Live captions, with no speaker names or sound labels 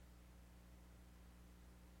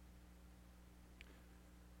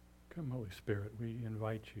Come, Holy Spirit, we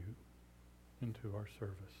invite you into our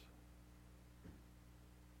service.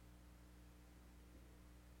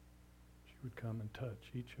 You would come and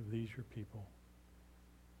touch each of these, your people,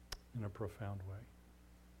 in a profound way.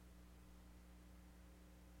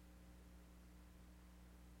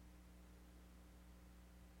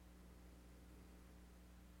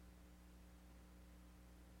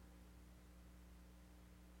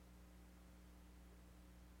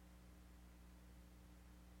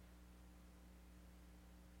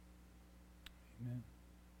 Amen.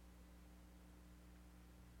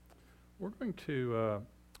 We're going to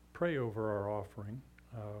pray over our offering.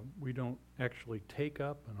 We don't actually take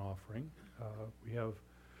up an offering. We have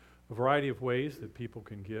a variety of ways that people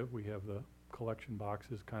can give. We have the collection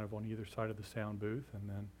boxes kind of on either side of the sound booth, and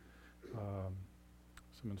then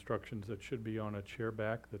some instructions that should be on a chair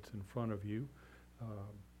back that's in front of you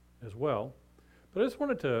as well. But I just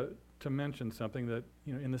wanted to mention something that,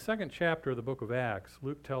 in the second chapter of the book of Acts,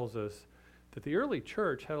 Luke tells us that the early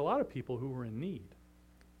church had a lot of people who were in need.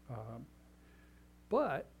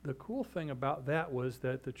 But the cool thing about that was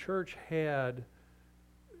that the church had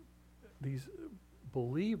these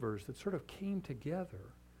believers that sort of came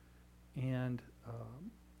together and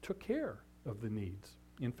took care of the needs.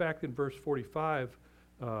 In fact, in verse 45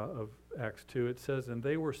 of Acts 2, it says, "And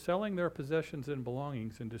they were selling their possessions and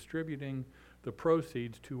belongings and distributing the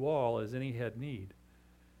proceeds to all as any had need."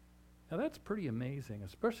 Now that's pretty amazing,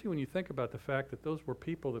 especially when you think about the fact that those were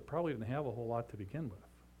people that probably didn't have a whole lot to begin with.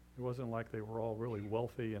 It wasn't like they were all really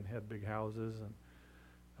wealthy and had big houses and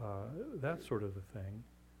that sort of a thing.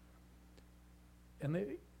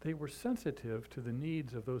 And they were sensitive to the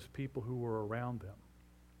needs of those people who were around them.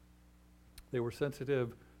 They were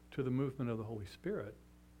sensitive to the movement of the Holy Spirit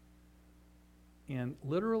and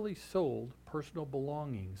literally sold personal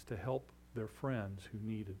belongings to help their friends who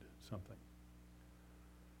needed something.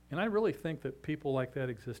 And I really think that people like that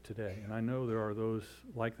exist today, and I know there are those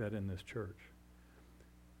like that in this church.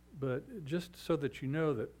 But just so that you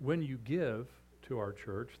know that when you give to our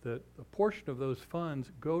church, that a portion of those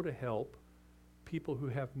funds go to help people who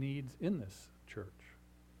have needs in this church.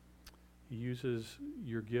 He uses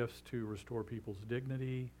your gifts to restore people's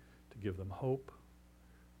dignity, to give them hope,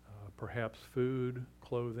 perhaps food,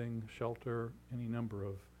 clothing, shelter, any number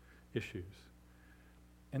of issues.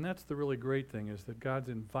 And that's the really great thing, is that God's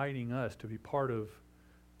inviting us to be part of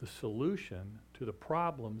the solution to the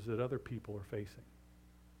problems that other people are facing.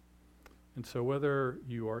 And so whether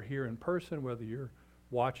you are here in person, whether you're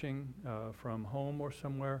watching from home or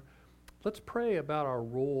somewhere, let's pray about our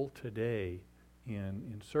role today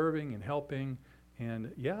in serving and helping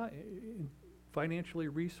and, in financially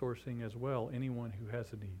resourcing as well anyone who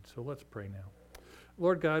has a need. So let's pray now.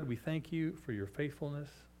 Lord God, we thank you for your faithfulness.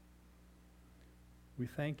 We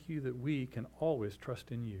thank you that we can always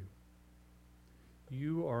trust in you.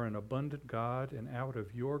 You are an abundant God, and out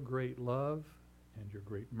of your great love and your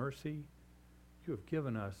great mercy, you have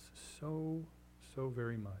given us so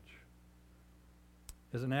very much.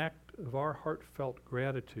 As an act of our heartfelt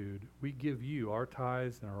gratitude, we give you our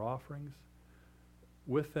tithes and our offerings.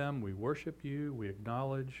 With them, we worship you, we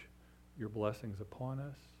acknowledge your blessings upon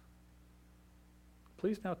us.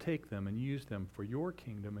 Please now take them and use them for your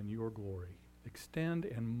kingdom and your glory. Extend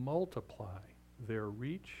and multiply their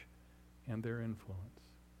reach and their influence.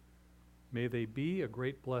 May they be a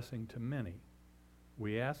great blessing to many.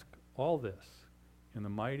 We ask all this in the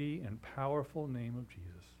mighty and powerful name of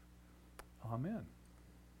Jesus. Amen.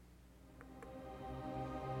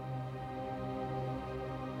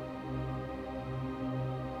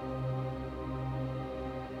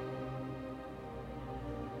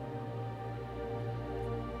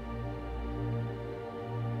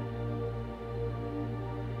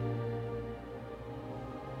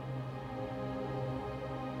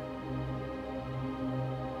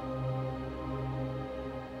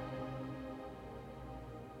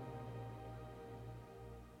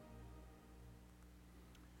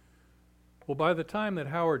 Well, by the time that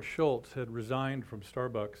Howard Schultz had resigned from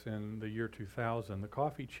Starbucks in the year 2000, the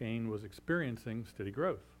coffee chain was experiencing steady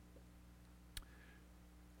growth.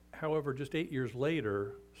 However, just 8 years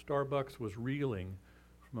later, Starbucks was reeling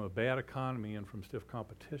from a bad economy and from stiff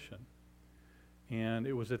competition. And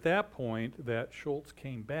it was at that point that Schultz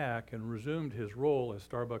came back and resumed his role as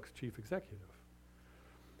Starbucks chief executive.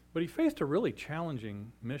 But he faced a really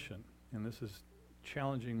challenging mission, and this is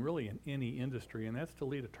challenging really in any industry, and that's to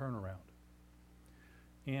lead a turnaround.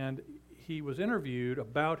 And he was interviewed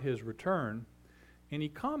about his return, and he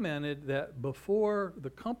commented that before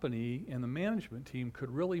the company and the management team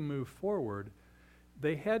could really move forward,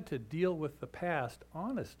 they had to deal with the past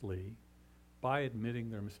honestly by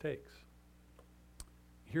admitting their mistakes.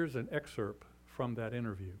 here's an excerpt from that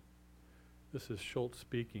interview. This is Schultz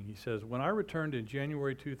speaking. He says, "When I returned in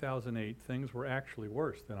January 2008, things were actually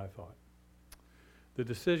worse than I thought. The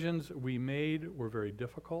decisions we made were very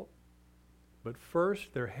difficult, but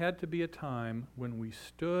first there had to be a time when we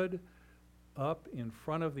stood up in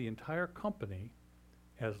front of the entire company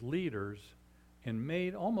as leaders and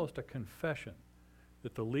made almost a confession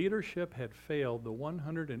that the leadership had failed the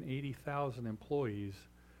 180,000 employees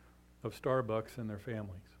of Starbucks and their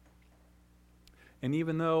families. And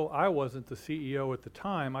even though I wasn't the CEO at the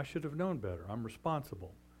time, I should have known better. I'm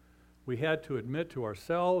responsible. We had to admit to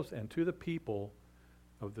ourselves and to the people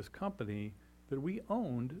of this company that we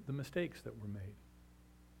owned the mistakes that were made.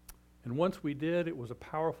 And once we did, it was a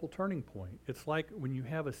powerful turning point. It's like when you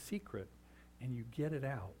have a secret and you get it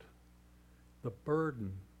out, the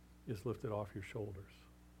burden is lifted off your shoulders."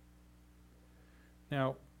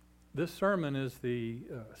 Now, this sermon is the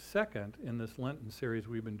second in this Lenten series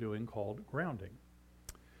we've been doing called Grounding.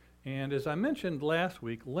 And as I mentioned last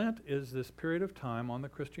week, Lent is this period of time on the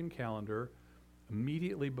Christian calendar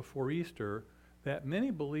immediately before Easter that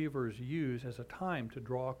many believers use as a time to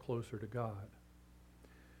draw closer to God.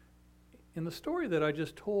 And the story that I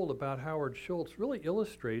just told about Howard Schultz really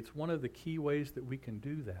illustrates one of the key ways that we can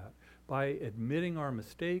do that, by admitting our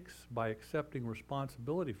mistakes, by accepting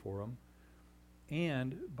responsibility for them,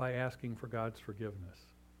 and by asking for God's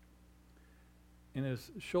forgiveness. And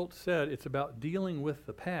as Schultz said, it's about dealing with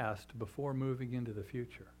the past before moving into the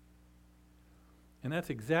future. And that's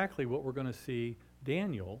exactly what we're going to see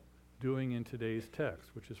Daniel doing in today's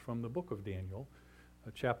text, which is from the book of Daniel,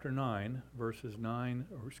 chapter 9, verses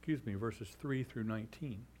 3 through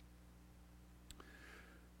 19.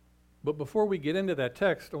 But before we get into that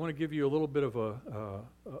text, I want to give you a little bit of a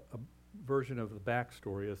version of the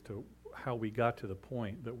backstory as to how we got to the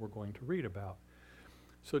point that we're going to read about.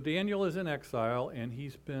 So Daniel is in exile, and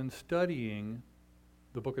he's been studying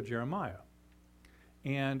the book of Jeremiah.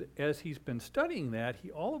 And as he's been studying that,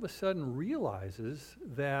 he all of a sudden realizes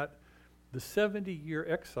that the 70-year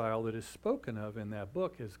exile that is spoken of in that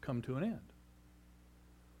book has come to an end.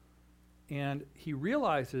 And he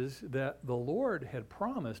realizes that the Lord had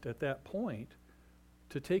promised at that point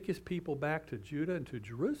to take his people back to Judah and to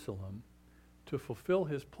Jerusalem to fulfill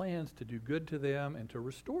his plans to do good to them and to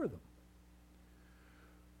restore them.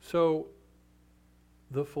 So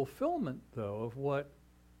the fulfillment, though, of what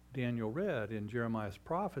Daniel read in Jeremiah's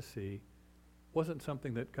prophecy wasn't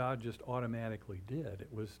something that God just automatically did.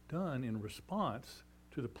 It was done in response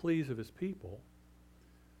to the pleas of his people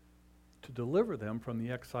to deliver them from the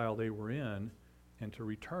exile they were in and to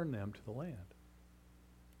return them to the land.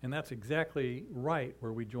 And that's exactly right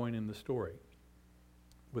where we join in the story,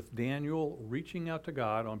 with Daniel reaching out to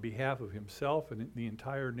God on behalf of himself and the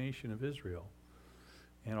entire nation of Israel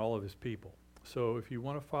and all of his people. So if you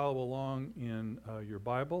want to follow along in your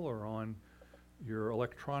Bible or on your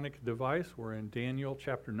electronic device, we're in Daniel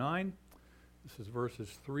chapter 9. This is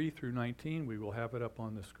verses 3 through 19. We will have it up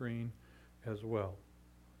on the screen as well.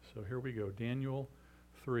 So here we go, Daniel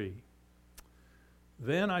 3.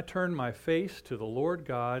 "Then I turned my face to the Lord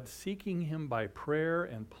God, seeking him by prayer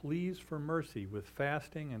and pleas for mercy with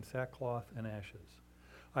fasting and sackcloth and ashes.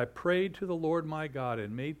 I prayed to the Lord my God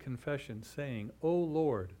and made confession, saying, O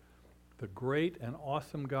Lord, the great and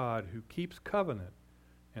awesome God who keeps covenant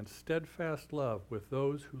and steadfast love with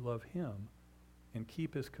those who love him and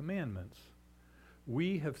keep his commandments,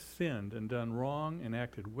 we have sinned and done wrong and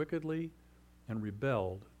acted wickedly and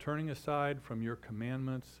rebelled, turning aside from your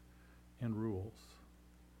commandments and rules.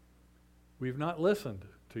 We have not listened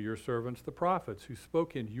to your servants the prophets, who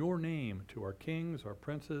spoke in your name to our kings, our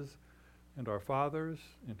princes, and our fathers,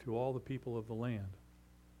 and to all the people of the land.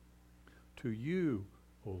 To you,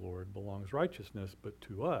 O Lord, belongs righteousness, but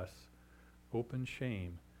to us open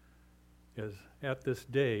shame, as at this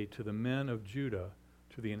day to the men of Judah,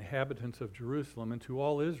 to the inhabitants of Jerusalem, and to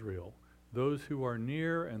all Israel, those who are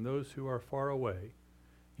near and those who are far away,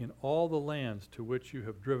 in all the lands to which you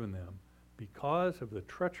have driven them, because of the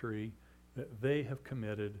treachery that they have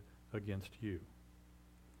committed against you.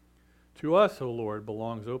 To us, O Lord,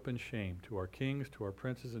 belongs open shame, to our kings, to our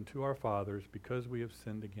princes, and to our fathers, because we have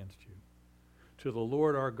sinned against you. To the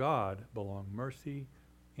Lord our God belong mercy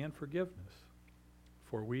and forgiveness,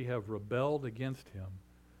 for we have rebelled against him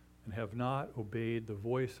and have not obeyed the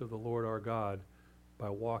voice of the Lord our God by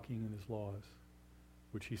walking in his laws,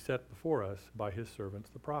 which he set before us by his servants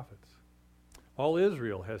the prophets. All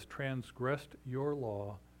Israel has transgressed your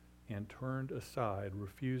law and turned aside,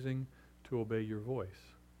 refusing to obey your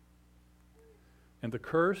voice. And the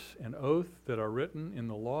curse and oath that are written in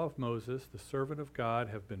the law of Moses, the servant of God,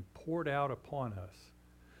 have been poured out upon us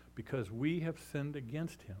because we have sinned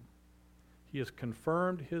against him. He has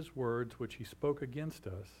confirmed his words which he spoke against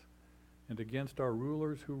us and against our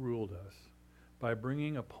rulers who ruled us, by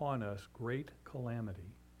bringing upon us great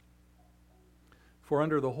calamity. For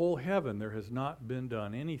under the whole heaven there has not been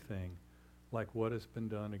done anything like what has been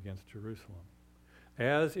done against Jerusalem.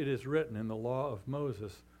 As it is written in the law of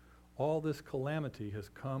Moses, all this calamity has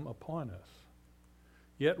come upon us.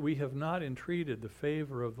 Yet we have not entreated the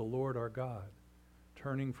favor of the Lord our God,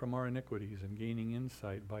 turning from our iniquities and gaining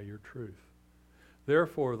insight by your truth.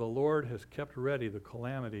 Therefore the Lord has kept ready the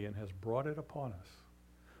calamity and has brought it upon us.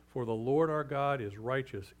 For the Lord our God is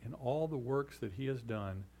righteous in all the works that he has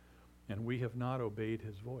done, and we have not obeyed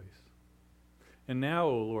his voice. And now,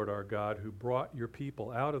 O Lord our God, who brought your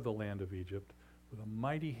people out of the land of Egypt with a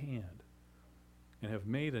mighty hand, and have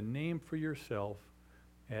made a name for yourself,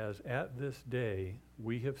 as at this day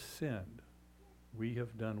we have sinned, we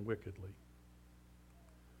have done wickedly.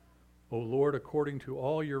 O Lord, according to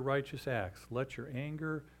all your righteous acts, let your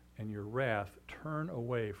anger and your wrath turn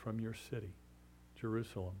away from your city,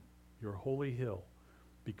 Jerusalem, your holy hill,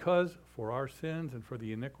 because for our sins and for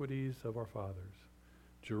the iniquities of our fathers,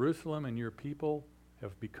 Jerusalem and your people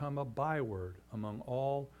have become a byword among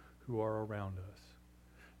all who are around us.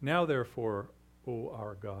 Now therefore, O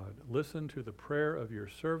our God, listen to the prayer of your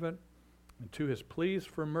servant and to his pleas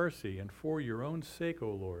for mercy, and for your own sake, O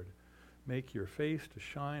Lord, make your face to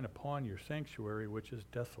shine upon your sanctuary, which is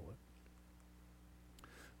desolate.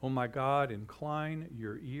 O my God, incline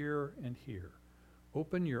your ear and hear.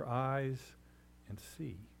 Open your eyes and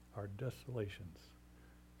see our desolations,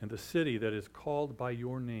 and the city that is called by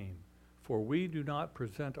your name. For we do not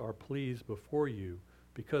present our pleas before you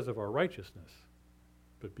because of our righteousness,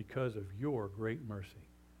 but because of your great mercy.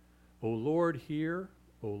 O Lord, hear.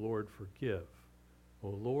 O Lord, forgive. O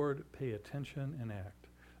Lord, pay attention and act.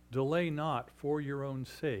 Delay not for your own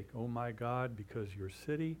sake, O my God, because your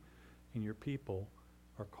city and your people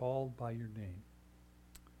are called by your name.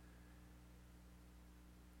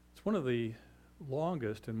 It's one of the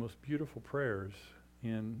longest and most beautiful prayers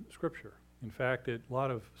in Scripture. In fact, a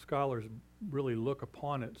lot of scholars really look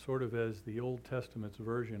upon it sort of as the Old Testament's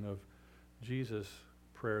version of Jesus'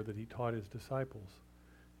 prayer that he taught his disciples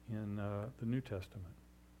in the New Testament.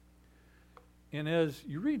 And as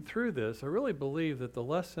you read through this, I really believe that the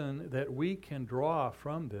lesson that we can draw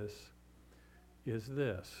from this is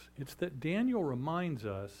this. It's that Daniel reminds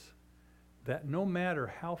us that no matter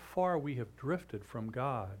how far we have drifted from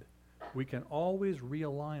God, we can always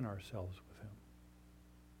realign ourselves with him.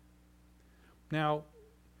 Now,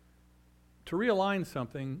 to realign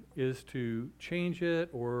something is to change it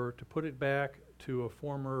or to put it back to a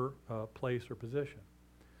former place or position.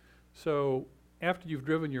 So after you've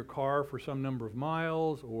driven your car for some number of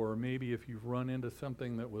miles, or maybe if you've run into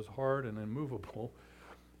something that was hard and immovable,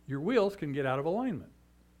 your wheels can get out of alignment.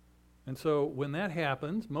 And so when that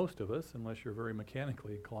happens, most of us, unless you're very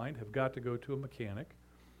mechanically inclined, have got to go to a mechanic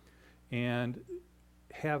and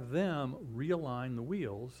have them realign the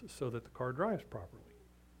wheels so that the car drives properly.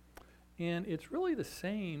 And it's really the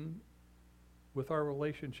same with our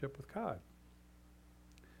relationship with God.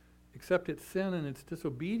 Except it's sin and it's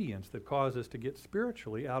disobedience that cause us to get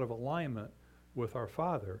spiritually out of alignment with our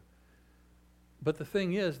Father. But the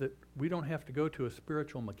thing is that we don't have to go to a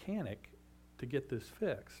spiritual mechanic to get this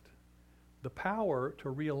fixed. The power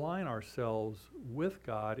to realign ourselves with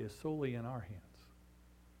God is solely in our hands,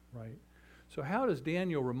 right? So how does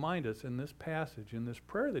Daniel remind us in this passage, in this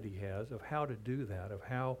prayer that he has, of how to do that, of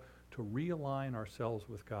how to realign ourselves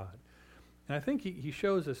with God? And I think he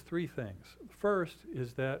shows us three things. The first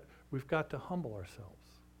is that we've got to humble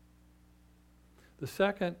ourselves. The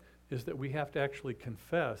second is that we have to actually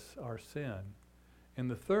confess our sin. And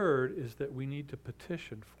the third is that we need to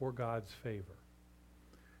petition for God's favor.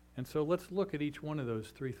 And so let's look at each one of those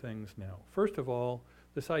three things now. First of all,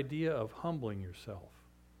 this idea of humbling yourself.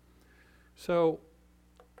 So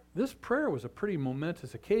this prayer was a pretty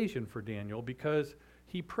momentous occasion for Daniel because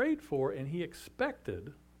he prayed for and he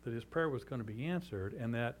expected that his prayer was going to be answered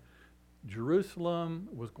and that Jerusalem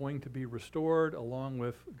was going to be restored along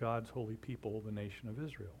with God's holy people, the nation of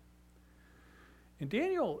Israel. And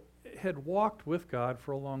Daniel had walked with God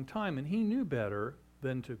for a long time, and he knew better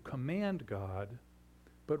than to command God,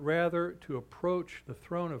 but rather to approach the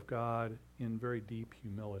throne of God in very deep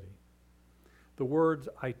humility. The words,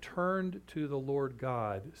 "I turned to the Lord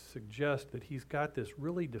God," suggest that he's got this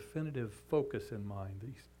really definitive focus in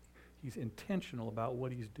mind. He's intentional about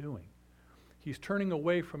what he's doing. He's turning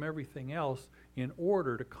away from everything else in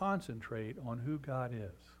order to concentrate on who God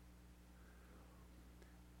is.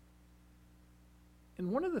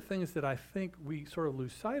 And one of the things that I think we sort of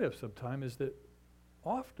lose sight of sometimes is that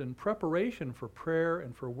often preparation for prayer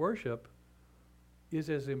and for worship is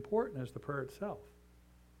as important as the prayer itself.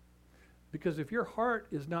 Because if your heart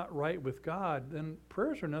is not right with God, then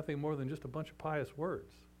prayers are nothing more than just a bunch of pious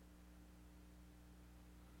words.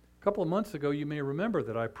 A couple of months ago, you may remember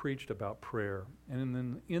that I preached about prayer. And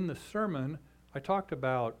then in the sermon, I talked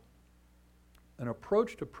about an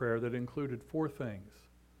approach to prayer that included 4 things: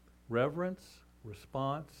 reverence,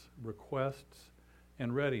 response, requests,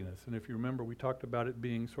 and readiness. And if you remember, we talked about it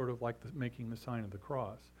being sort of like making the sign of the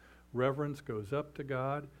cross. Reverence goes up to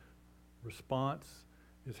God. Response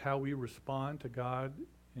is how we respond to God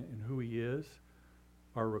and who He is.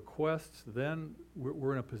 Our requests, then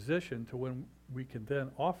we're in a position to when we can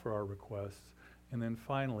then offer our requests. And then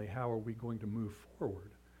finally, how are we going to move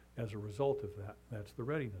forward as a result of that? That's the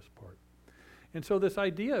readiness part. And so this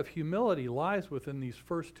idea of humility lies within these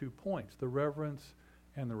first 2 points, the reverence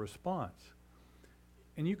and the response.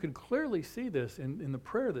 And you can clearly see this in the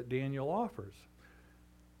prayer that Daniel offers.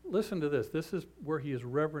 Listen to this. This is where he is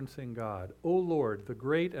reverencing God. O Lord, the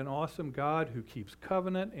great and awesome God who keeps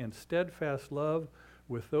covenant and steadfast love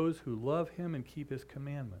with those who love Him and keep His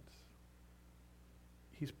commandments.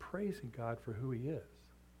 He's praising God for who He is.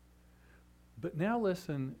 But now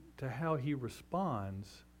listen to how he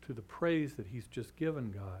responds to the praise that he's just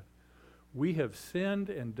given God. We have sinned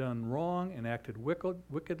and done wrong and acted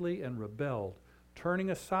wickedly and rebelled, turning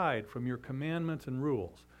aside from your commandments and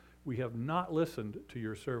rules. We have not listened to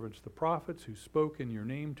your servants, the prophets, who spoke in your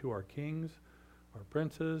name to our kings, our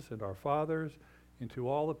princes, and our fathers, and to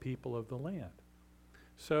all the people of the land.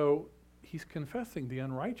 So he's confessing the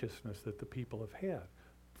unrighteousness that the people have had.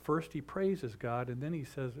 First he praises God, and then he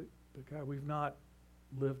says, but God, we've not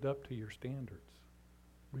lived up to your standards.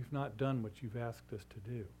 We've not done what you've asked us to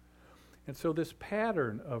do. And so this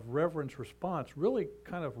pattern of reverence response really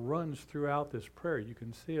kind of runs throughout this prayer. You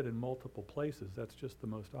can see it in multiple places. That's just the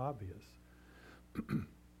most obvious.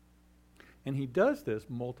 And he does this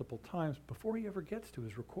multiple times before he ever gets to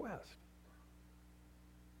his request.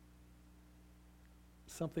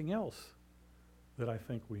 Something else that I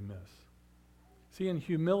think we miss. See, in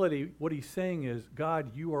humility, what he's saying is,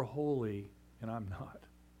 God, you are holy and I'm not.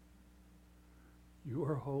 You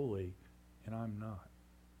are holy and I'm not.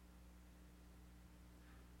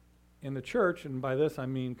 And the church, and by this I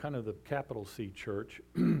mean kind of the capital C church,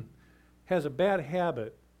 has a bad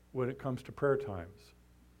habit when it comes to prayer times.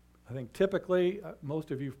 I think typically,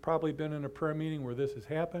 most of you have probably been in a prayer meeting where this has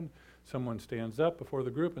happened. Someone stands up before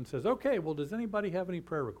the group and says, okay, well, does anybody have any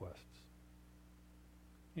prayer requests?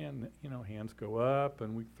 And, hands go up,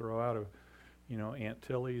 and we throw out Aunt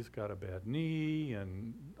Tilly's got a bad knee,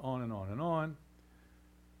 and on and on and on.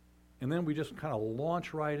 And then we just kind of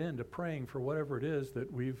launch right into praying for whatever it is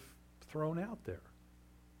that we've thrown out there.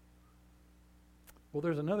 Well,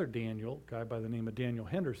 there's another Daniel, guy by the name of Daniel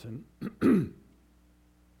Henderson.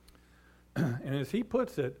 And as he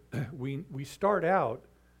puts it, we start out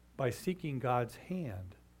by seeking God's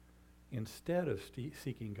hand instead of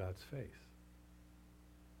seeking God's face.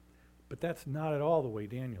 But that's not at all the way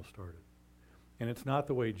Daniel started. And it's not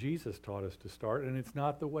the way Jesus taught us to start, and it's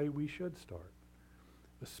not the way we should start,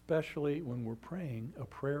 especially when we're praying a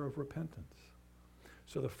prayer of repentance.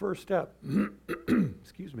 So the first step,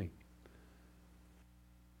 excuse me,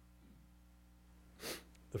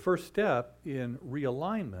 the first step in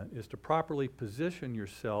realignment is to properly position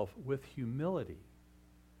yourself with humility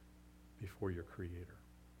before your Creator.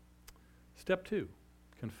 Step 2,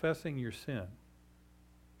 confessing your sin.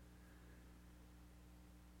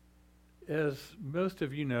 As most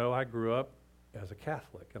of you know, I grew up as a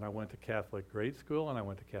Catholic, and I went to Catholic grade school and I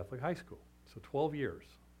went to Catholic high school, so 12 years.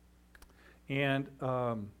 And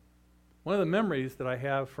one of the memories that I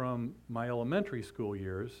have from my elementary school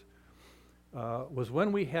years was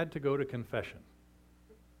when we had to go to confession.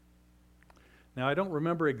 Now, I don't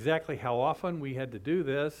remember exactly how often we had to do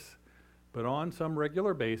this, but on some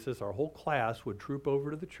regular basis, our whole class would troop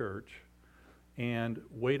over to the church and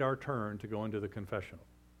wait our turn to go into the confessional.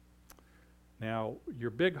 Now,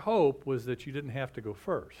 your big hope was that you didn't have to go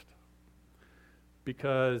first,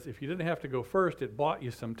 because if you didn't have to go first, it bought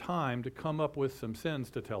you some time to come up with some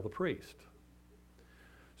sins to tell the priest.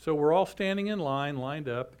 So we're all standing in line, lined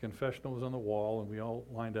up. The confessional was on the wall, and we all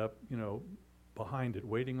lined up, behind it,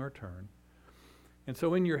 waiting our turn. And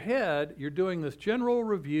so in your head, you're doing this general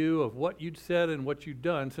review of what you'd said and what you'd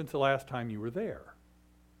done since the last time you were there.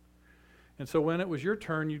 And so when it was your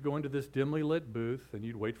turn, you'd go into this dimly lit booth, and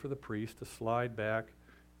you'd wait for the priest to slide back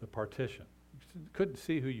the partition. You couldn't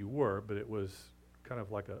see who you were, but it was kind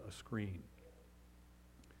of like a screen.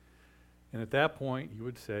 And at that point, you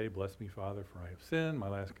would say, bless me, Father, for I have sinned. My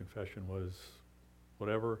last confession was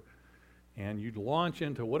whatever. and you'd launch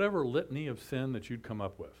into whatever litany of sin that you'd come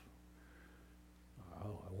up with. I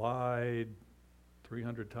lied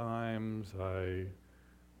 300 times. I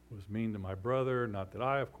was mean to my brother. Not that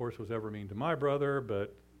I, of course, was ever mean to my brother,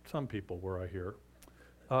 but some people were, I hear.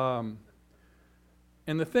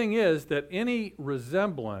 And the thing is that any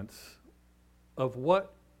resemblance of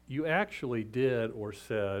what you actually did or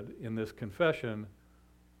said in this confession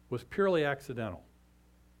was purely accidental.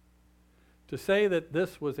 To say that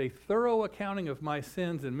this was a thorough accounting of my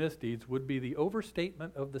sins and misdeeds would be the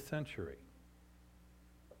overstatement of the century.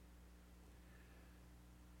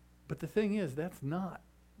 But the thing is, that's not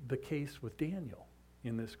the case with Daniel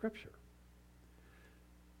in this scripture.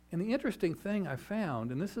 And the interesting thing I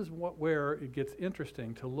found, and this is where it gets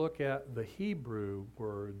interesting to look at the Hebrew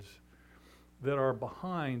words that are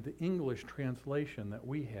behind the English translation that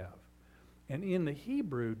we have. And in the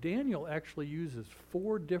Hebrew, Daniel actually uses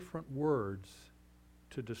 4 different words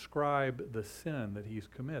to describe the sin that he's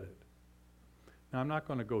committed. Now, I'm not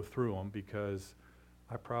going to go through them because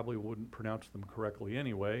I probably wouldn't pronounce them correctly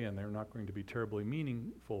anyway, and they're not going to be terribly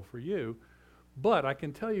meaningful for you. But I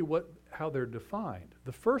can tell you how they're defined.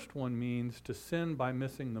 The first one means to sin by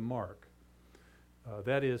missing the mark.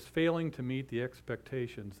 That is, failing to meet the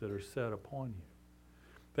expectations that are set upon you.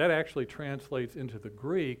 That actually translates into the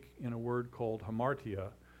Greek in a word called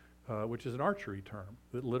hamartia, which is an archery term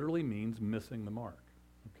that literally means missing the mark.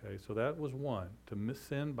 Okay, so that was one, to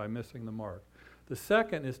sin by missing the mark. The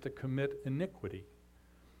second is to commit iniquity,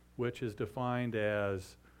 which is defined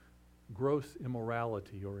as gross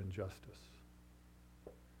immorality or injustice.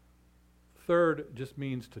 Third just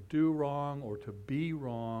means to do wrong or to be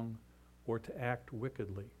wrong or to act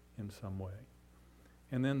wickedly in some way.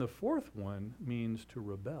 And then the fourth one means to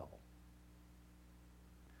rebel.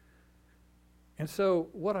 And so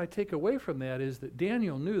what I take away from that is that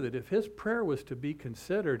Daniel knew that if his prayer was to be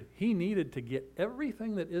considered, he needed to get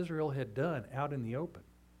everything that Israel had done out in the open.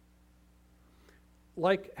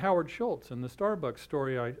 Like Howard Schultz in the Starbucks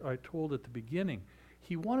story I told at the beginning,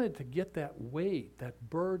 he wanted to get that weight, that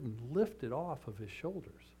burden lifted off of his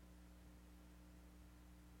shoulders.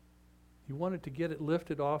 He wanted to get it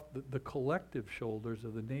lifted off the collective shoulders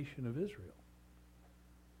of the nation of Israel.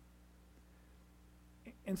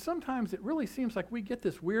 And sometimes it really seems like we get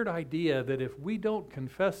this weird idea that if we don't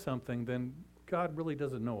confess something, then God really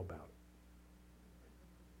doesn't know about it.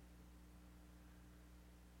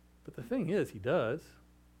 But the thing is, he does.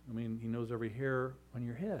 I mean, he knows every hair on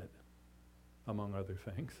your head, among other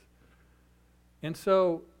things. And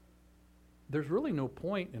so there's really no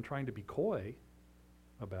point in trying to be coy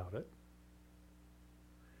about it.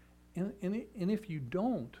 And if you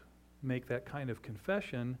don't make that kind of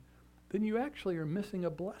confession, then you actually are missing a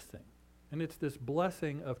blessing. And it's this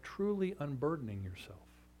blessing of truly unburdening yourself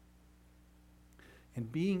and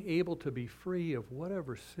being able to be free of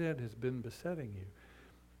whatever sin has been besetting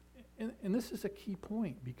you. And this is a key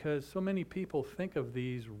point because so many people think of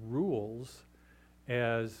these rules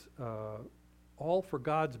as all for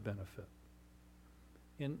God's benefit.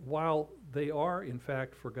 And while they are, in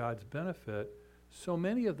fact, for God's benefit, so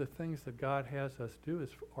many of the things that God has us do is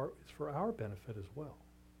for our benefit as well.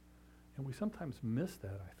 And we sometimes miss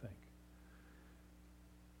that, I think.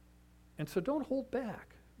 And so don't hold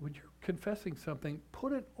back. When you're confessing something,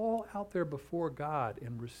 put it all out there before God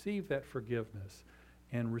and receive that forgiveness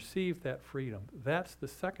and receive that freedom. That's the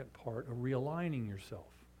second part of realigning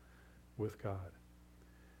yourself with God.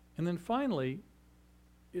 And then finally,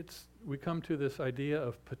 we come to this idea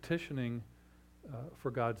of petitioning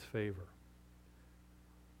for God's favor.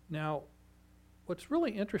 Now, what's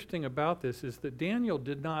really interesting about this is that Daniel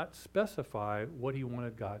did not specify what he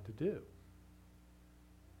wanted God to do.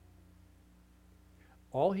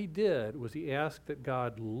 All he did was he asked that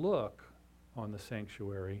God look on the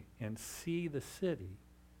sanctuary and see the city,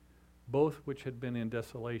 both which had been in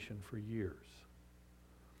desolation for years.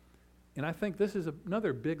 And I think this is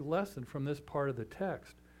another big lesson from this part of the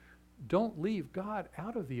text. Don't leave God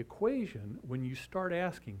out of the equation when you start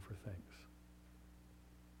asking for things.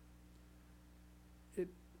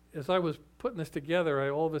 As I was putting this together, I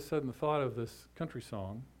all of a sudden thought of this country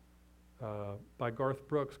song by Garth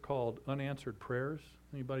Brooks called Unanswered Prayers.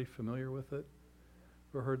 Anybody familiar with it?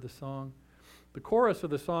 Ever heard the song? The chorus of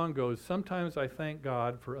the song goes, "Sometimes I thank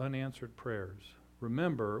God for unanswered prayers.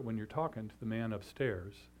 Remember, when you're talking to the man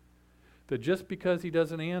upstairs, that just because he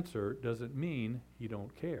doesn't answer doesn't mean he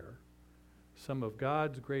don't care. Some of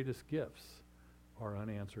God's greatest gifts are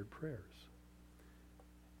unanswered prayers."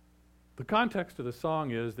 The context of the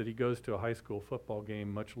song is that he goes to a high school football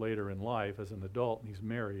game much later in life as an adult, and he's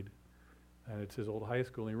married, and it's his old high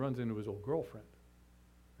school, and he runs into his old girlfriend,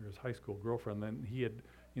 or his high school girlfriend. Then he had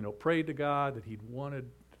prayed to God that he'd wanted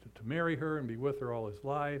to marry her and be with her all his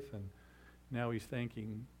life, and now he's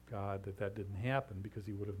thanking God that didn't happen because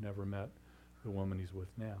he would have never met the woman he's with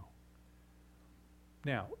now.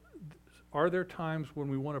 Now, are there times when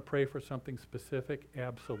we want to pray for something specific?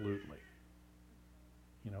 Absolutely.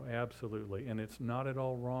 Absolutely. And it's not at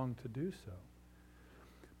all wrong to do so.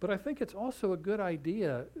 But I think it's also a good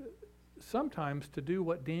idea sometimes to do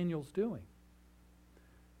what Daniel's doing.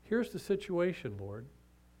 Here's the situation, Lord.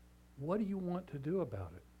 What do you want to do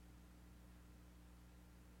about it?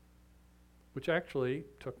 Which actually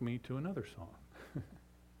took me to another song.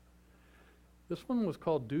 This one was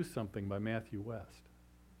called Do Something by Matthew West.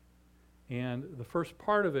 And the first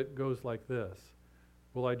part of it goes like this.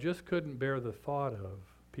 Well, I just couldn't bear the thought of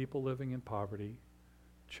people living in poverty,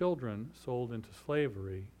 children sold into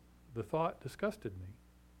slavery. The thought disgusted me.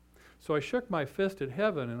 So I shook my fist at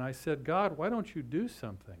heaven and I said, God, why don't you do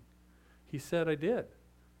something? He said, I did.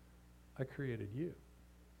 I created you.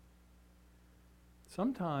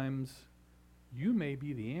 Sometimes you may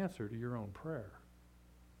be the answer to your own prayer.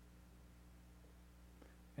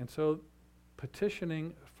 And so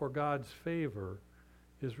petitioning for God's favor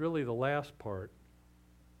is really the last part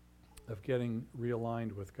of getting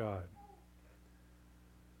realigned with God.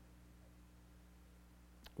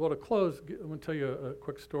 Well, to close, I'm going to tell you a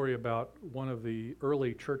quick story about one of the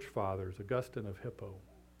early church fathers, Augustine of Hippo.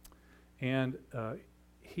 And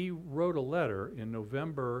he wrote a letter in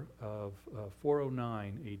November of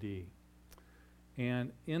 409 AD.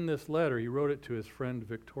 And in this letter, he wrote it to his friend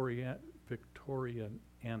Victorianus,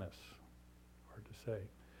 hard to say.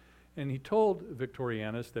 And he told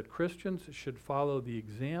Victorianus that Christians should follow the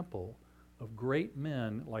example of great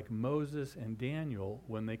men like Moses and Daniel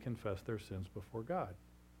when they confess their sins before God.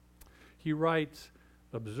 He writes,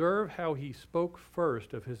 observe how he spoke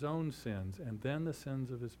first of his own sins and then the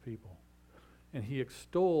sins of his people. And he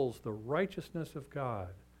extols the righteousness of God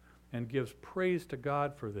and gives praise to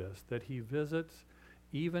God for this, that he visits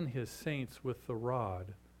even his saints with the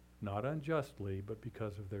rod, not unjustly, but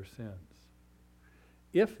because of their sins.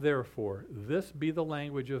 If, therefore, this be the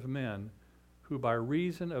language of men who by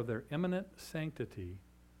reason of their eminent sanctity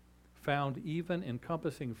found even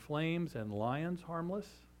encompassing flames and lions harmless,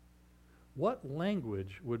 what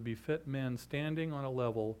language would befit men standing on a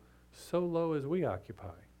level so low as we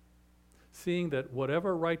occupy, seeing that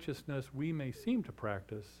whatever righteousness we may seem to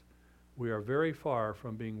practice, we are very far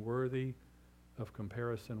from being worthy of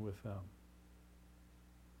comparison with them?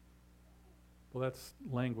 Well, that's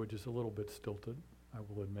language is a little bit stilted, I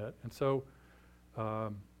will admit. And so,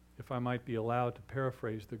 if I might be allowed to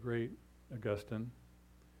paraphrase the great Augustine,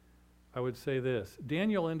 I would say this.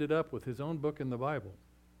 Daniel ended up with his own book in the Bible.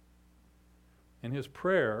 And his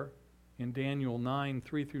prayer in Daniel 9,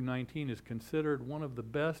 3 through 19 is considered one of the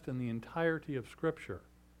best in the entirety of Scripture.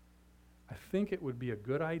 I think it would be a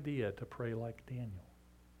good idea to pray like Daniel.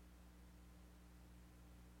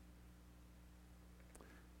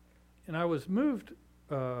 And I was moved,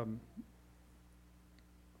 as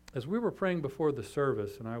we were praying before the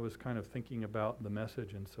service, and I was kind of thinking about the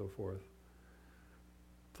message and so forth,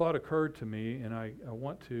 thought occurred to me, and I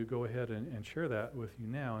want to go ahead and share that with you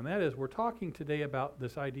now. And that is, we're talking today about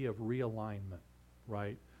this idea of realignment,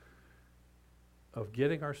 right? Of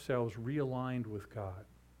getting ourselves realigned with God.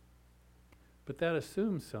 But that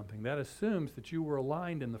assumes something. That assumes that you were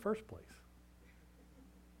aligned in the first place.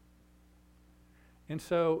 And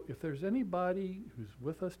so, if there's anybody who's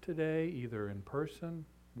with us today, either in person,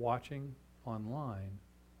 watching online,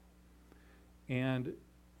 and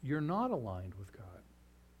you're not aligned with God,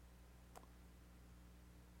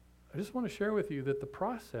 I just want to share with you that the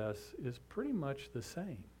process is pretty much the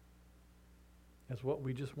same as what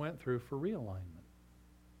we just went through for realignment.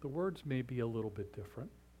 The words may be a little bit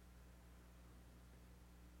different,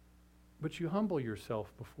 but you humble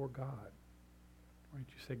yourself before God. Right?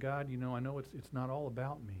 You say, God, I know it's not all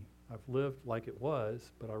about me. I've lived like it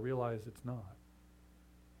was, but I realize it's not.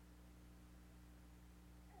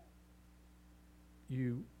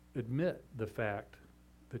 You admit the fact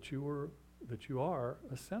that you are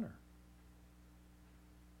a sinner.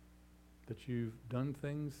 That you've done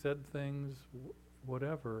things, said things,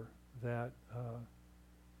 whatever, that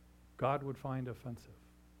God would find offensive.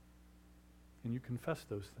 And you confess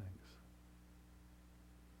those things.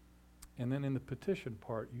 And then in the petition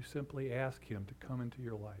part, you simply ask him to come into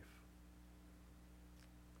your life.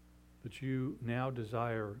 That you now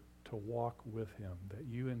desire to walk with him. That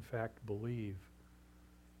you, in fact, believe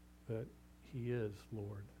that he is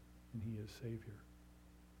Lord and he is Savior.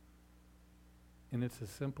 And it's as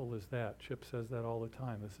simple as that. Chip says that all the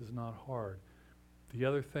time. This is not hard. The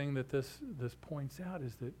other thing that this points out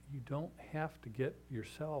is that you don't have to get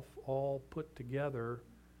yourself all put together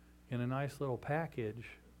in a nice little package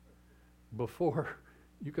before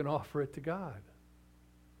you can offer it to God.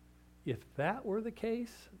 If that were the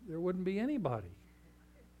case, there wouldn't be anybody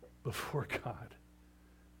before God.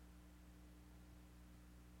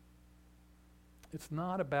 It's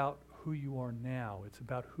not about who you are now. It's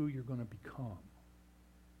about who you're going to become.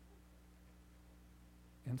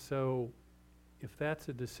 And so, if that's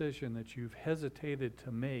a decision that you've hesitated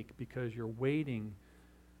to make because you're waiting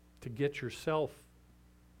to get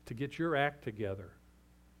your act together,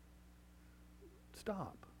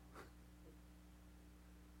 stop.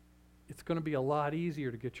 It's going to be a lot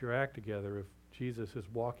easier to get your act together if Jesus is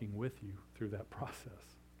walking with you through that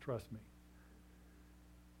process. Trust me.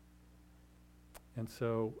 And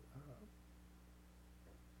so,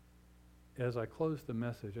 as I close the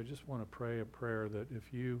message, I just want to pray a prayer that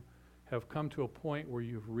if you have come to a point where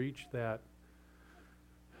you've reached that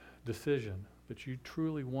decision, that you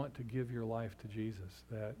truly want to give your life to Jesus,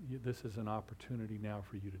 that this is an opportunity now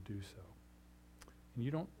for you to do so. And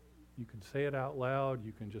you can say it out loud,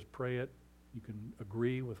 you can just pray it, you can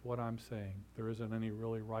agree with what I'm saying. There isn't any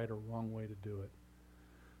really right or wrong way to do it.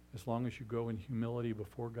 As long as you go in humility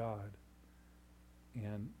before God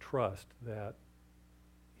and trust that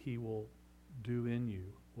He will do in you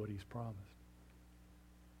what He's promised.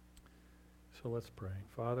 So let's pray.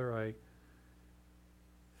 Father, I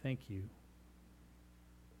thank you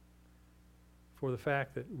for the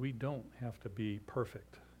fact that we don't have to be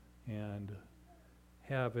perfect and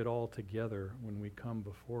have it all together when we come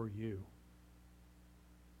before you.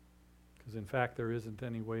 Because in fact, there isn't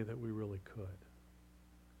any way that we really could.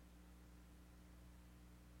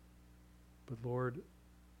 But Lord,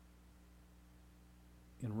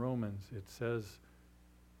 in Romans it says,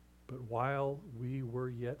 but while we were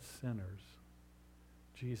yet sinners,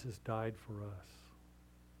 Jesus died for us.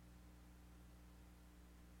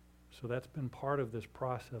 So that's been part of this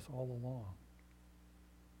process all along.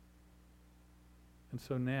 And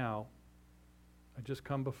so now, I just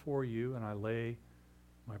come before you and I lay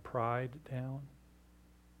my pride down.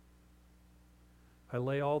 I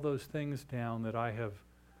lay all those things down that I have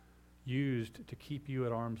used to keep you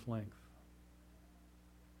at arm's length.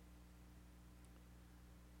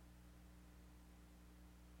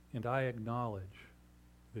 And I acknowledge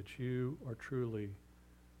that you are truly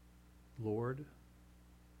Lord,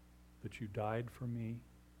 that you died for me,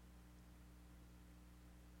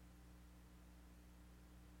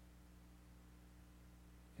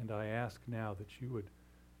 and I ask now that you would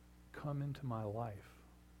come into my life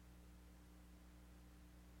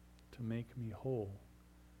to make me whole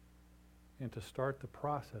and to start the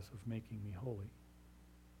process of making me holy.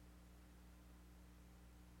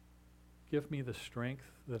 Give me the strength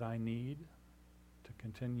that I need to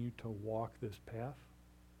continue to walk this path.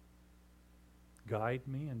 Guide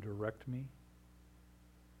me and direct me.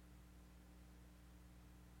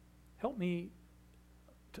 Help me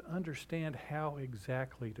to understand how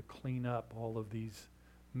exactly to clean up all of these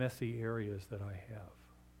messy areas that I have.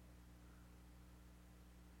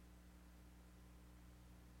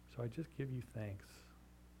 So I just give you thanks.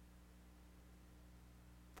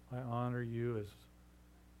 I honor you as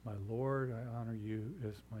my Lord, I honor you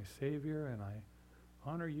as my Savior, and I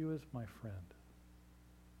honor you as my friend.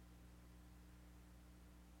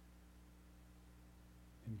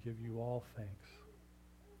 And give you all thanks.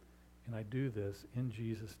 And I do this in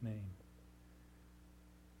Jesus' name.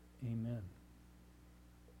 Amen.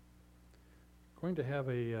 We're going to have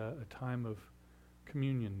a time of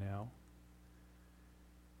communion now.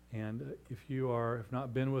 And if you have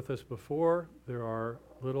not been with us before, there are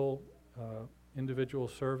little individual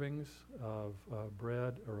servings of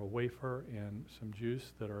bread or a wafer and some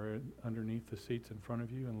juice that are underneath the seats in front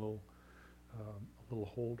of you in a little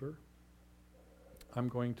holder. I'm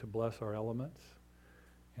going to bless our elements,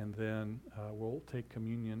 and then we'll take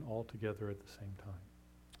communion all together at the same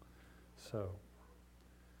time. So,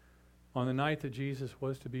 on the night that Jesus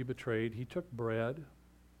was to be betrayed, he took bread, and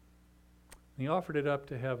he offered it up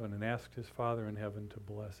to heaven and asked his Father in heaven to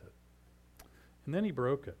bless it. And then he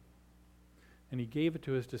broke it. And he gave it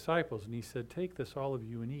to his disciples, and he said, "Take this, all of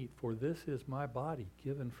you, and eat, for this is my body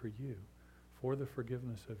given for you, for the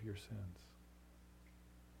forgiveness of your sins."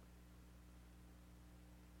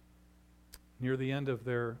 Near the end of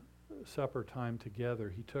their supper time together,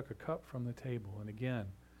 he took a cup from the table, and again,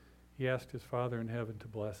 he asked his Father in heaven to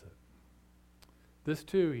bless it. This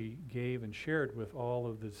too he gave and shared with all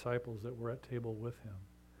of the disciples that were at table with him.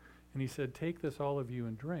 And he said, "Take this, all of you,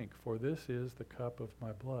 and drink, for this is the cup of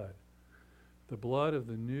my blood, the blood of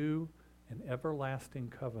the new and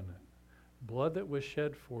everlasting covenant, blood that was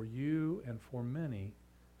shed for you and for many,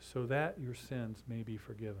 so that your sins may be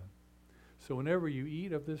forgiven. So whenever you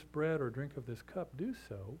eat of this bread or drink of this cup, do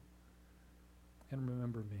so and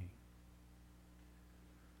remember me.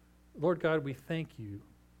 Lord God, we thank you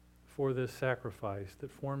for this sacrifice that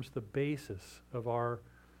forms the basis of our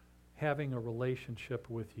having a relationship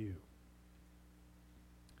with you.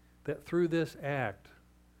 That through this act,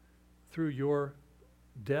 through your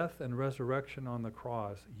death and resurrection on the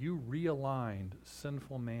cross, you realigned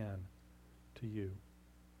sinful man to you.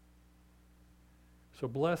 So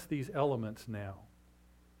bless these elements now,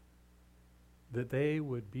 that they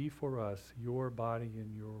would be for us your body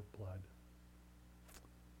and your blood.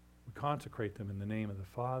 We consecrate them in the name of the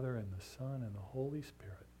Father and the Son and the Holy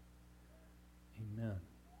Spirit. Amen.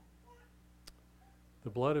 The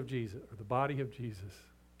blood of Jesus, or the body of Jesus,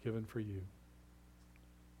 given for you.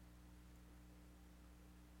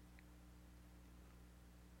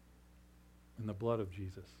 And the blood of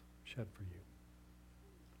Jesus shed for you.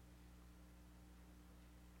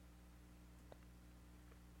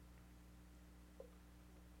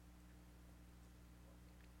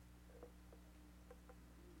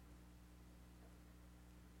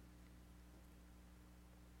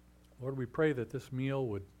 Lord, we pray that this meal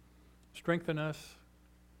would strengthen us,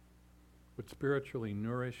 would spiritually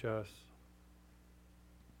nourish us,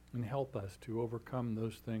 and help us to overcome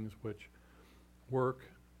those things which work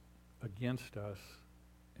against us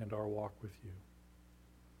and our walk with you.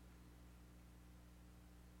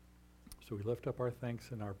 So we lift up our thanks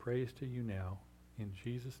and our praise to you now. In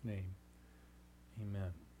Jesus' name,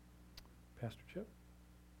 amen. Pastor Chip?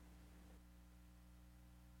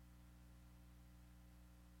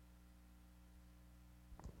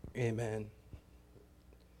 Amen.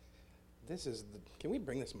 Can we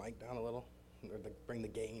bring this mic down a little? Or bring the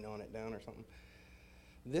gain on it down or something?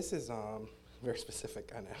 This is very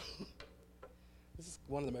specific, I know. This is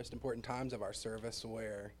one of the most important times of our service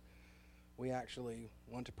where we actually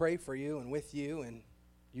want to pray for you and with you, and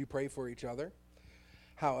you pray for each other.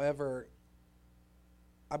 However,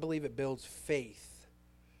 I believe it builds faith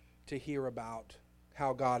to hear about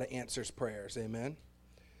how God answers prayers. Amen.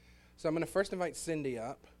 So I'm going to first invite Cindy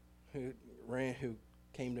up, who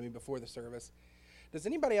came to me before the service. Does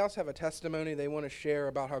anybody else have a testimony they want to share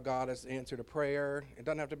about how God has answered a prayer? It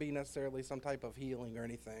doesn't have to be necessarily some type of healing or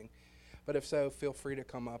anything. But if so, feel free to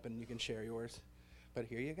come up and you can share yours. But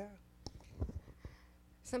here you go.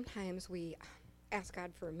 Sometimes we ask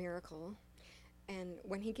God for a miracle, and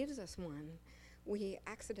when he gives us one, we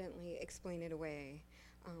accidentally explain it away,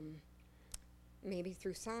 maybe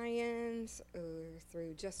through science or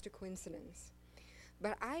through just a coincidence.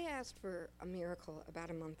 But I asked for a miracle about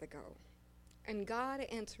a month ago, and God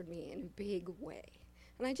answered me in a big way.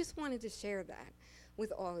 And I just wanted to share that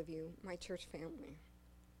with all of you, my church family.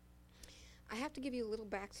 I have to give you a little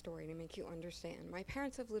backstory to make you understand. My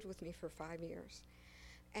parents have lived with me for 5 years,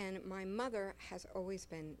 and my mother has always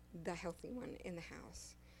been the healthy one in the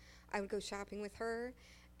house. I would go shopping with her,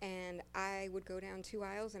 and I would go down 2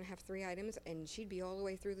 aisles and have 3 items, and she'd be all the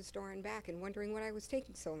way through the store and back and wondering what I was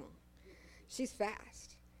taking so long. She's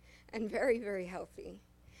fast and very, very healthy.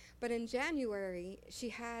 But in January, she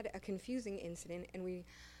had a confusing incident, and we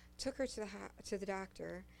took her to the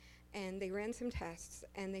doctor, and they ran some tests,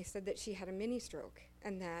 and they said that she had a mini stroke,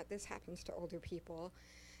 and that this happens to older people,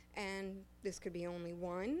 and this could be only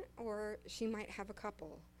one, or she might have a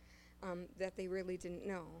couple that they really didn't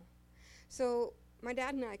know. So my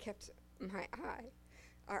dad and I kept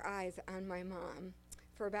our eyes on my mom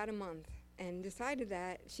for about a month, and decided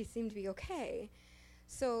that she seemed to be okay.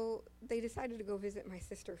 So they decided to go visit my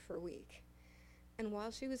sister for a week. And while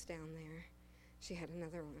she was down there, she had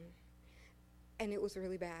another one. And it was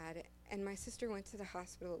really bad. And my sister went to the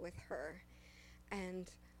hospital with her. And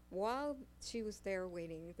while she was there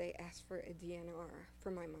waiting, they asked for a DNR for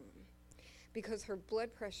my mom, because her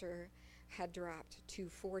blood pressure had dropped to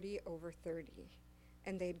 40/30.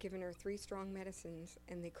 And they'd given her 3 strong medicines,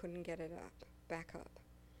 and they couldn't get it back up.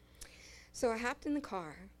 So I hopped in the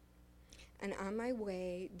car, and on my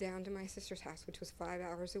way down to my sister's house, which was 5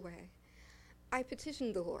 hours away, I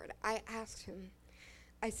petitioned the Lord. I asked him,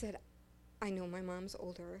 I said, I know my mom's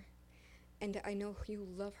older, and I know you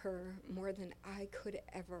love her more than I could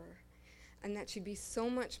ever, and that she'd be so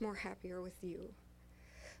much more happier with you.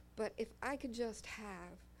 But if I could just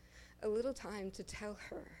have a little time to tell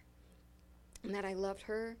her that I loved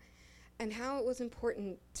her and how it was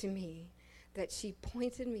important to me that she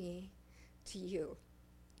pointed me to you,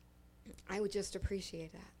 I would just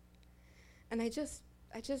appreciate that. And I just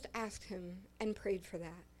asked him and prayed for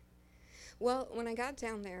that. Well, when I got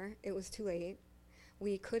down there, it was too late.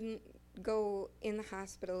 We couldn't go in the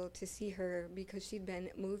hospital to see her because she'd been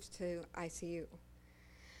moved to ICU.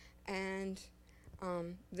 And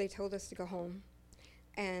they told us to go home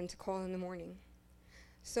and to call in the morning.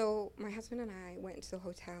 So my husband and I went to the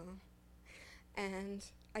hotel, and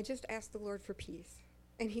I just asked the Lord for peace.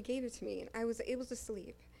 And he gave it to me, and I was able to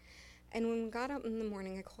sleep. And when we got up in the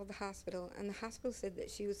morning, I called the hospital, and the hospital said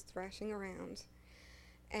that she was thrashing around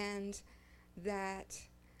and that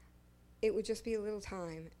it would just be a little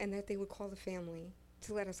time and that they would call the family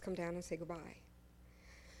to let us come down and say goodbye.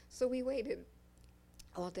 So we waited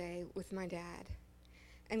all day with my dad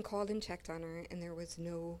and called and checked on her, and there was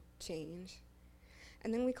no change.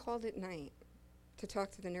 And then we called at night to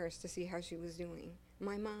talk to the nurse to see how she was doing.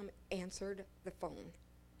 My mom answered the phone.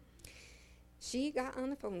 She got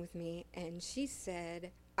on the phone with me, and she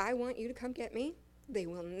said, "I want you to come get me. They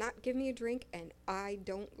will not give me a drink, and I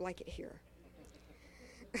don't like it here."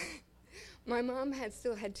 My mom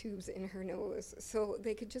still had tubes in her nose, so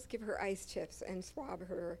they could just give her ice chips and swab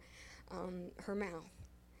her mouth.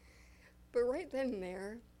 But right then and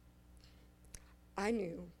there, I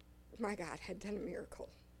knew my God had done a miracle.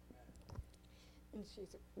 And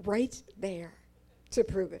she's right there to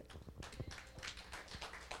prove it.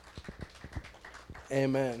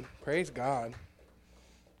 Amen. Praise God.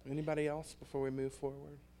 Anybody else before we move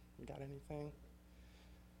forward? You got anything?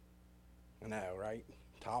 I know, right?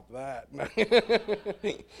 Top that.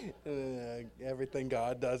 Everything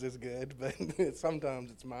God does is good, but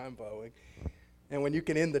sometimes it's mind-blowing. And when you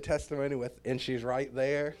can end the testimony with, "and she's right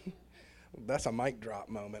there," that's a mic drop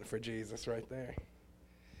moment for Jesus right there.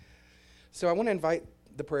 So I want to invite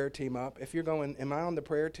the prayer team up. If you're going, "Am I on the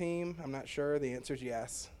prayer team?" I'm not sure. The answer is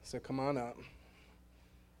yes. So come on up.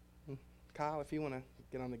 Kyle, if you want to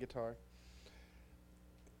get on the guitar.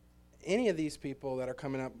 Any of these people that are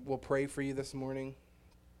coming up will pray for you this morning.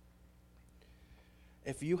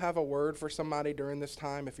 If you have a word for somebody during this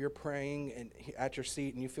time, if you're praying and at your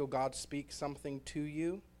seat and you feel God speak something to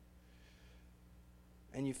you,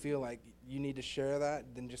 and you feel like you need to share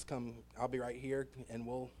that, then just come. I'll be right here, and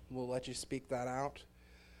we'll let you speak that out.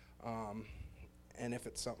 And if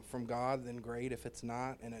it's something from God, then great. If it's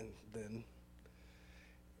not, and then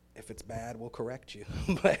if it's bad, we'll correct you.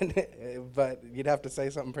 but you'd have to say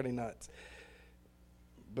something pretty nuts.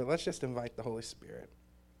 But let's just invite the Holy Spirit.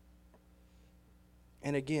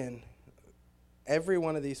 And again, every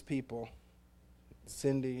one of these people,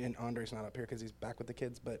 Cindy and Andre's not up here because he's back with the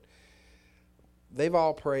kids, but they've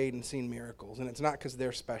all prayed and seen miracles. And it's not because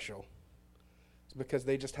they're special. It's because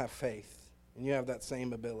they just have faith. And you have that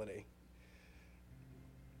same ability.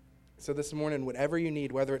 So this morning, whatever you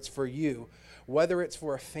need, whether it's for you, whether it's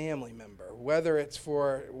for a family member, whether it's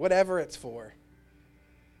for whatever it's for,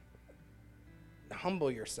 humble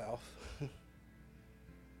yourself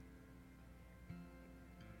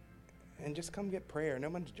and just come get prayer. No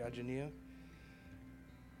one's judging you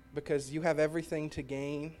because you have everything to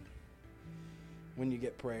gain when you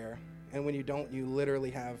get prayer. And when you don't, you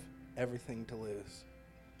literally have everything to lose.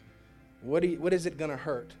 What is it going to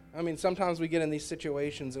hurt? I mean, sometimes we get in these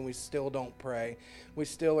situations and we still don't pray. We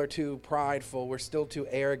still are too prideful. We're still too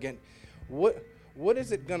arrogant. What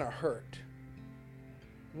is it going to hurt?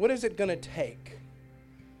 What is it going to take?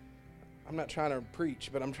 I'm not trying to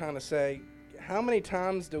preach, but I'm trying to say, how many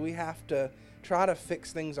times do we have to try to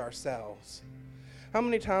fix things ourselves? How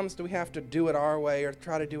many times do we have to do it our way or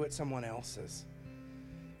try to do it someone else's?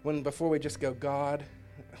 When before we just go, "God,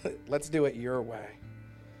 let's do it your way."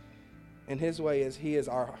 And his way is he is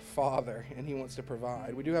our Father, and he wants to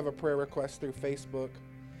provide. We do have a prayer request through Facebook.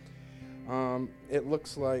 It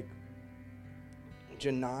looks like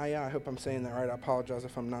Janaya, I hope I'm saying that right. I apologize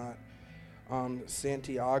if I'm not.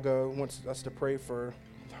 Santiago wants us to pray for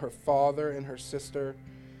her father and her sister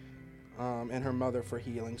and her mother for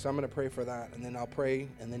healing. So I'm going to pray for that, and then I'll pray,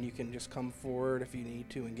 and then you can just come forward if you need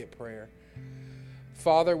to and get prayer.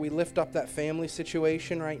 Father, we lift up that family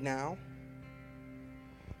situation right now.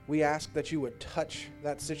 We ask that you would touch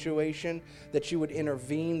that situation, that you would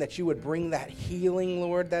intervene, that you would bring that healing,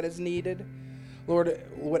 Lord, that is needed. Lord,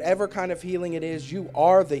 whatever kind of healing it is, you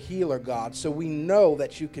are the healer, God, so we know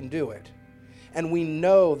that you can do it, and we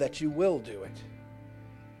know that you will do it.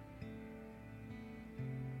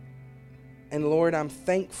 And Lord, I'm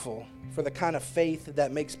thankful for the kind of faith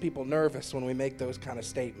that makes people nervous when we make those kind of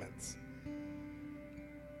statements.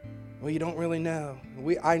 Well, you don't really know.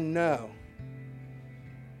 I know.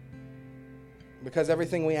 Because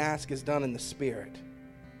everything we ask is done in the Spirit.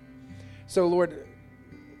 So, Lord,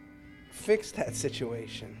 fix that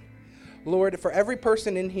situation. Lord, for every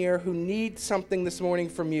person in here who needs something this morning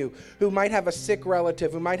from you, who might have a sick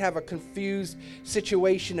relative, who might have a confused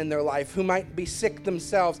situation in their life, who might be sick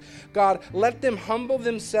themselves, God, let them humble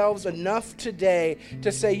themselves enough today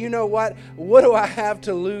to say, you know what do I have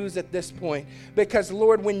to lose at this point? Because,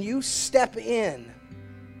 Lord, when you step in,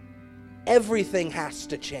 everything has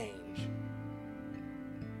to change.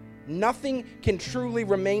 Nothing can truly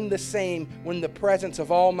remain the same when the presence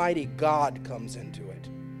of Almighty God comes into it.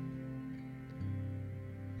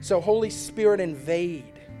 So, Holy Spirit,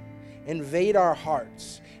 invade our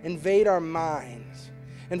hearts, invade our minds,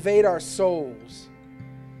 invade our souls.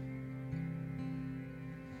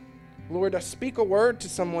 Lord, speak a word to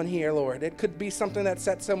someone here, Lord. It could be something that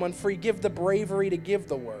sets someone free. Give the bravery to give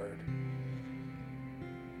the word.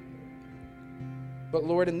 But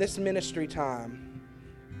Lord, in this ministry time,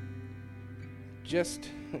 just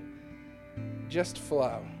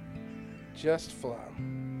flow. Just flow.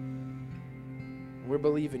 We're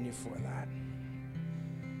believing you for that.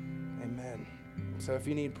 Amen. So if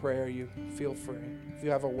you need prayer, you feel free. If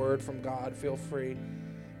you have a word from God, feel free,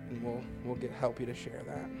 and we'll help you to share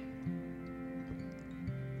that.